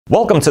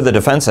Welcome to the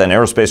Defense and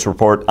Aerospace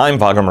Report. I'm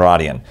Vaga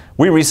Muradian.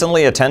 We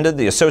recently attended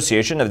the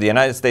Association of the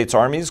United States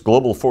Army's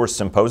Global Force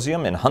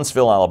Symposium in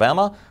Huntsville,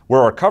 Alabama,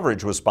 where our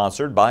coverage was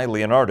sponsored by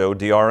Leonardo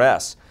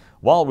DRS.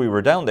 While we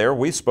were down there,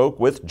 we spoke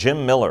with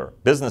Jim Miller,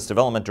 Business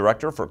Development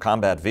Director for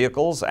Combat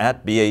Vehicles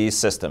at BAE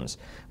Systems.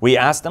 We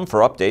asked him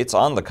for updates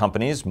on the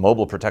company's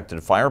mobile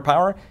protected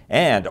firepower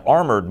and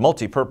armored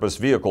multi-purpose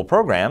vehicle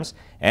programs,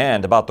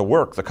 and about the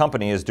work the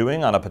company is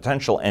doing on a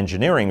potential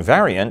engineering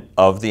variant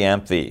of the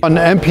AMPV. On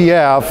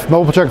MPF,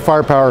 mobile protected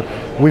firepower,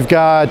 we've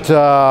got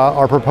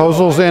our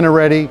proposals in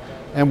already,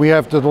 and we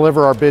have to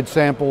deliver our bid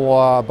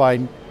sample by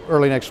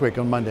early next week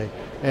on Monday.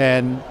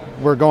 And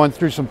we're going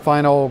through some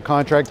final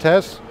contract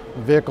tests.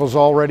 The vehicle's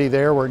already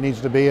there where it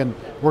needs to be, and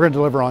we're going to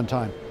deliver on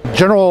time.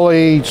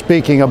 Generally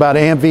speaking, about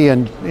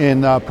AMPV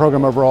in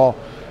program overall,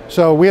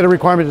 so we had a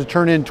requirement to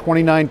turn in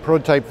 29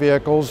 prototype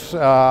vehicles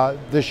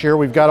this year.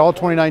 We've got all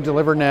 29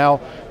 delivered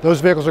now.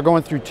 Those vehicles are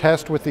going through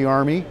test with the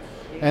Army,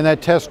 and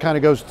that test kind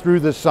of goes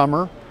through the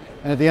summer.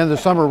 And at the end of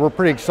the summer, we're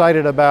pretty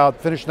excited about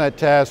finishing that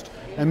test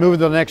and moving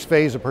to the next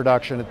phase of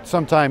production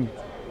sometime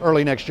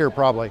early next year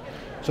probably.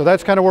 So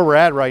that's kind of where we're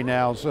at right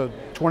now. So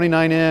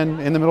 29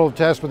 in the middle of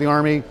test with the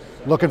Army.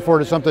 Looking forward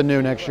to something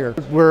new next year.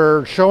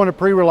 We're showing a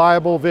pretty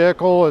reliable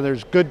vehicle, and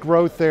there's good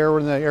growth there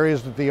in the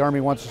areas that the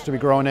Army wants us to be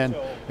growing in,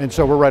 and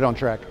so we're right on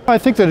track. I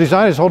think the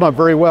design is holding up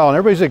very well, and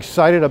everybody's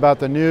excited about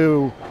the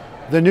new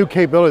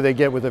capability they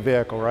get with the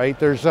vehicle, right?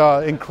 There's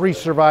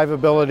increased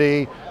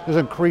survivability, there's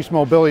increased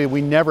mobility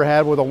we never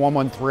had with a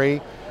 113,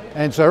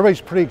 and so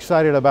everybody's pretty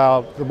excited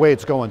about the way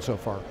it's going so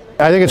far.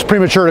 I think it's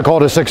premature to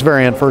call it a 6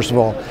 variant, first of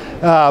all,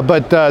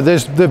 but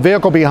the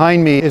vehicle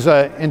behind me is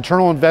an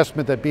internal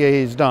investment that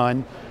BAE has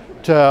done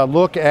to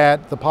look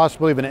at the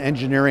possibility of an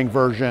engineering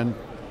version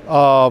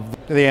of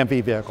the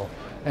AMPV vehicle.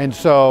 And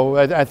so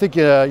I think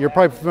you're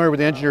probably familiar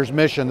with the engineer's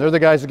mission. They're the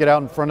guys that get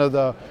out in front of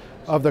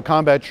the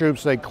combat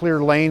troops. They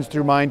clear lanes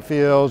through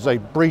minefields, they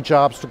breach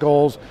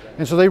obstacles,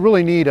 and so they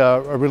really need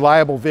a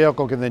reliable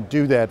vehicle that can then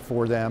do that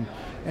for them.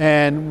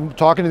 And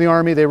talking to the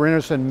Army, they were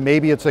interested in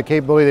maybe it's a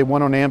capability they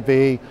want on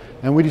AMPV,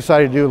 and we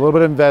decided to do a little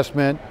bit of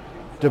investment,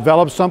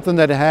 develop something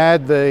that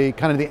had the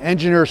kind of the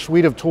engineer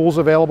suite of tools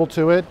available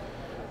to it,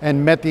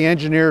 and met the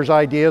engineers'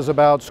 ideas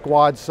about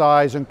squad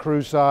size and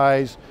crew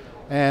size.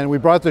 And we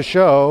brought the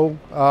show,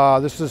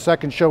 this is the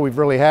second show we've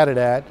really had it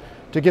at,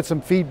 to get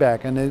some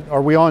feedback. And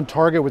are we on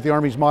target with the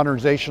Army's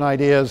modernization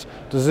ideas?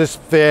 Does this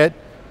fit?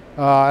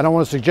 I don't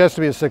want to suggest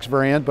to be a 6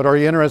 variant, but are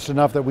you interested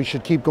enough that we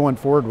should keep going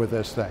forward with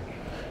this thing?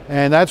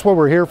 And that's what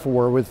we're here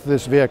for with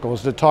this vehicle,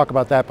 is to talk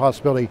about that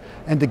possibility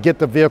and to get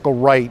the vehicle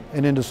right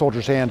and into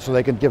soldiers' hands so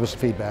they can give us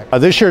feedback.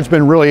 This year it's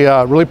been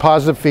really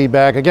positive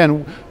feedback.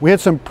 Again, we had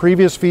some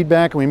previous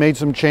feedback and we made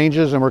some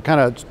changes, and we're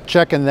kind of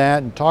checking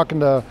that and talking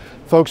to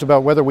folks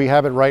about whether we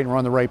have it right and we're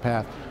on the right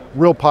path.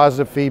 Real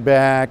positive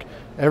feedback.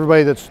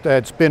 Everybody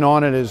that's been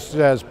on it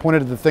has pointed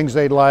to the things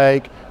they'd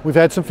like. We've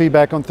had some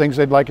feedback on things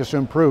they'd like us to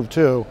improve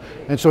too.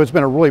 And so it's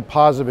been a really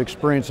positive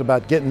experience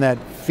about getting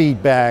that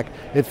feedback.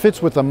 It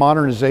fits with the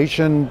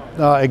modernization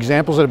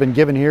examples that have been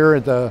given here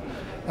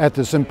at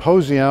the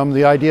symposium,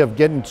 the idea of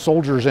getting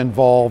soldiers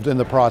involved in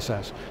the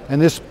process.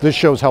 And this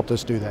show's helped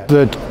us do that.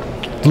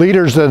 The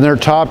leaders and their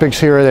topics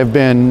here have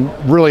been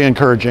really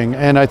encouraging.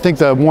 And I think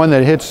the one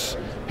that hits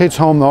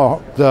home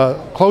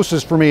the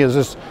closest for me is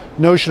this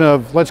notion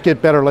of let's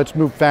get better, let's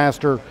move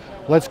faster,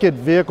 let's get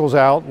vehicles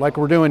out like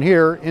we're doing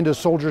here into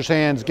soldiers'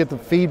 hands, get the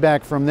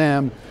feedback from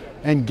them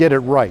and get it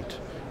right.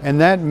 And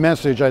that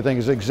message, I think,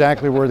 is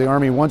exactly where the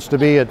Army wants to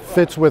be. It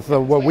fits with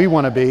what we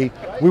want to be.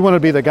 We want to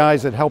be the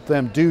guys that help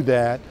them do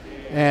that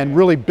and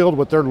really build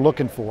what they're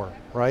looking for,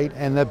 right?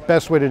 And the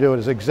best way to do it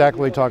is exactly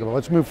what we talk about.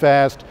 Let's move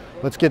fast,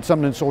 let's get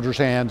something in soldiers'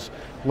 hands,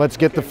 let's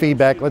get the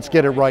feedback, let's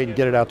get it right and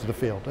get it out to the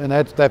field. And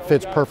that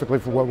fits perfectly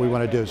for what we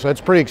want to do. So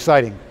it's pretty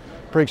exciting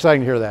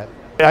to hear that.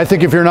 I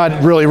think if you're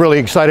not really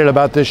excited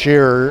about this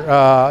year,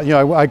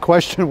 I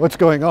question what's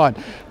going on,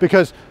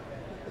 because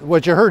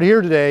what you heard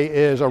here today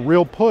is a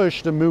real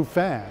push to move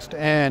fast,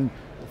 and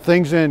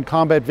things in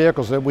combat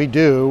vehicles that we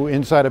do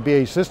inside of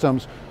BAE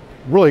Systems.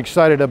 Really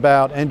excited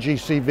about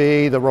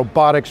NGCV, the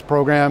robotics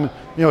program.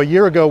 A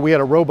year ago we had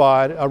a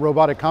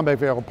robotic combat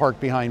vehicle parked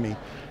behind me.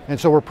 And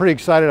so we're pretty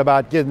excited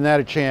about getting that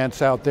a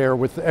chance out there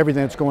with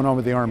everything that's going on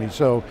with the Army.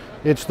 So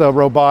it's the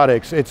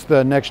robotics, it's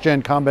the next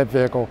gen combat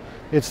vehicle,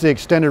 it's the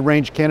extended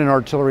range cannon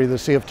artillery the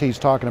CFT is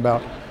talking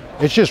about.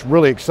 It's just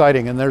really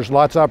exciting, and there's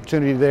lots of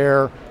opportunity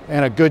there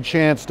and a good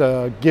chance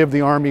to give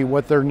the Army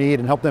what they need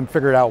and help them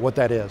figure out what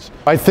that is.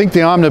 I think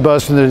the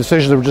omnibus and the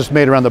decisions that were just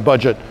made around the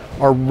budget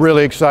are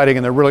really exciting,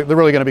 and they're really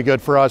going to be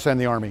good for us and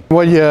the Army.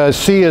 What you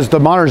see is the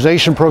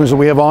modernization programs that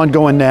we have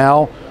ongoing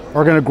now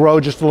are going to grow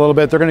just a little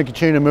bit. They're going to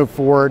continue to move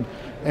forward,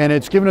 and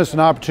it's given us an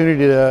opportunity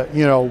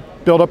to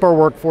build up our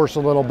workforce a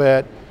little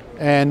bit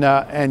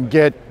and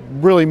get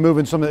really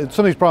moving some of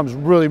these problems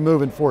really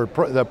moving forward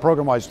the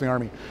program-wise to the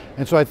Army.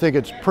 And so I think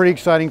it's pretty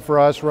exciting for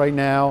us right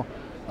now.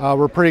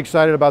 We're pretty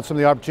excited about some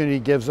of the opportunity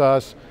it gives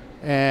us,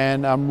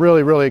 And I'm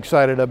really, really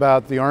excited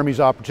about the Army's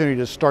opportunity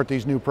to start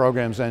these new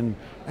programs and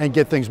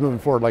get things moving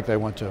forward like they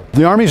want to.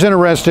 The Army's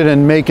interested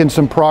in making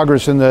some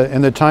progress in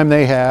the time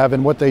they have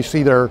and what they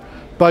see their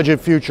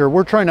budget future.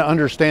 We're trying to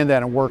understand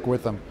that and work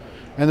with them.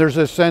 And there's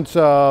a sense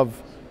of,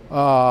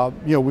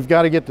 we've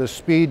got to get the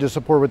speed to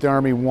support what the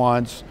Army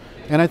wants.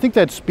 And I think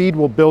that speed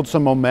will build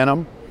some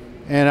momentum.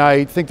 And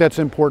I think that's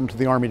important to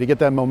the Army to get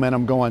that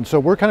momentum going. So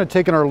we're kind of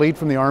taking our lead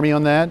from the Army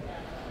on that.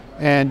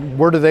 And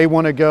where do they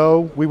want to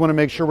go? We want to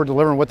make sure we're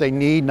delivering what they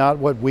need, not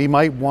what we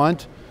might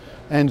want.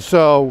 And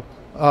so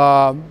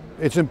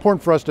it's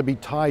important for us to be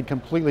tied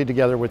completely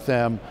together with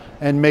them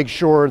and make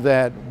sure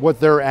that what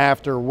they're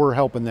after, we're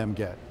helping them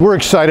get. We're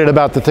excited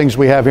about the things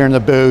we have here in the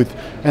booth,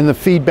 and the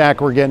feedback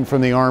we're getting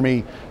from the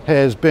Army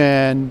has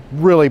been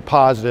really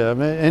positive.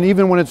 And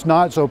even when it's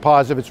not so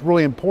positive, it's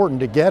really important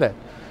to get it.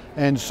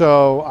 And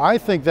so I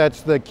think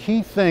that's the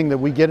key thing that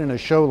we get in a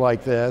show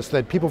like this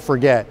that people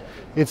forget.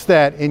 It's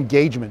that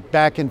engagement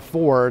back and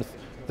forth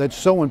that's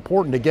so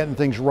important to getting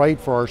things right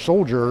for our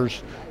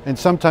soldiers, and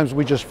sometimes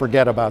we just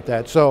forget about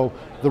that. So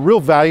the real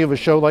value of a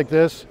show like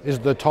this is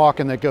the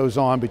talking that goes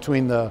on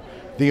between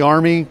the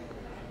Army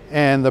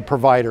and the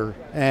provider,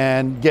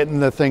 and getting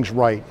the things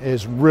right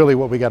is really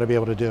what we got to be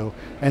able to do.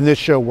 And this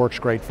show works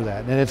great for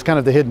that. And it's kind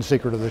of the hidden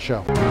secret of the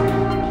show.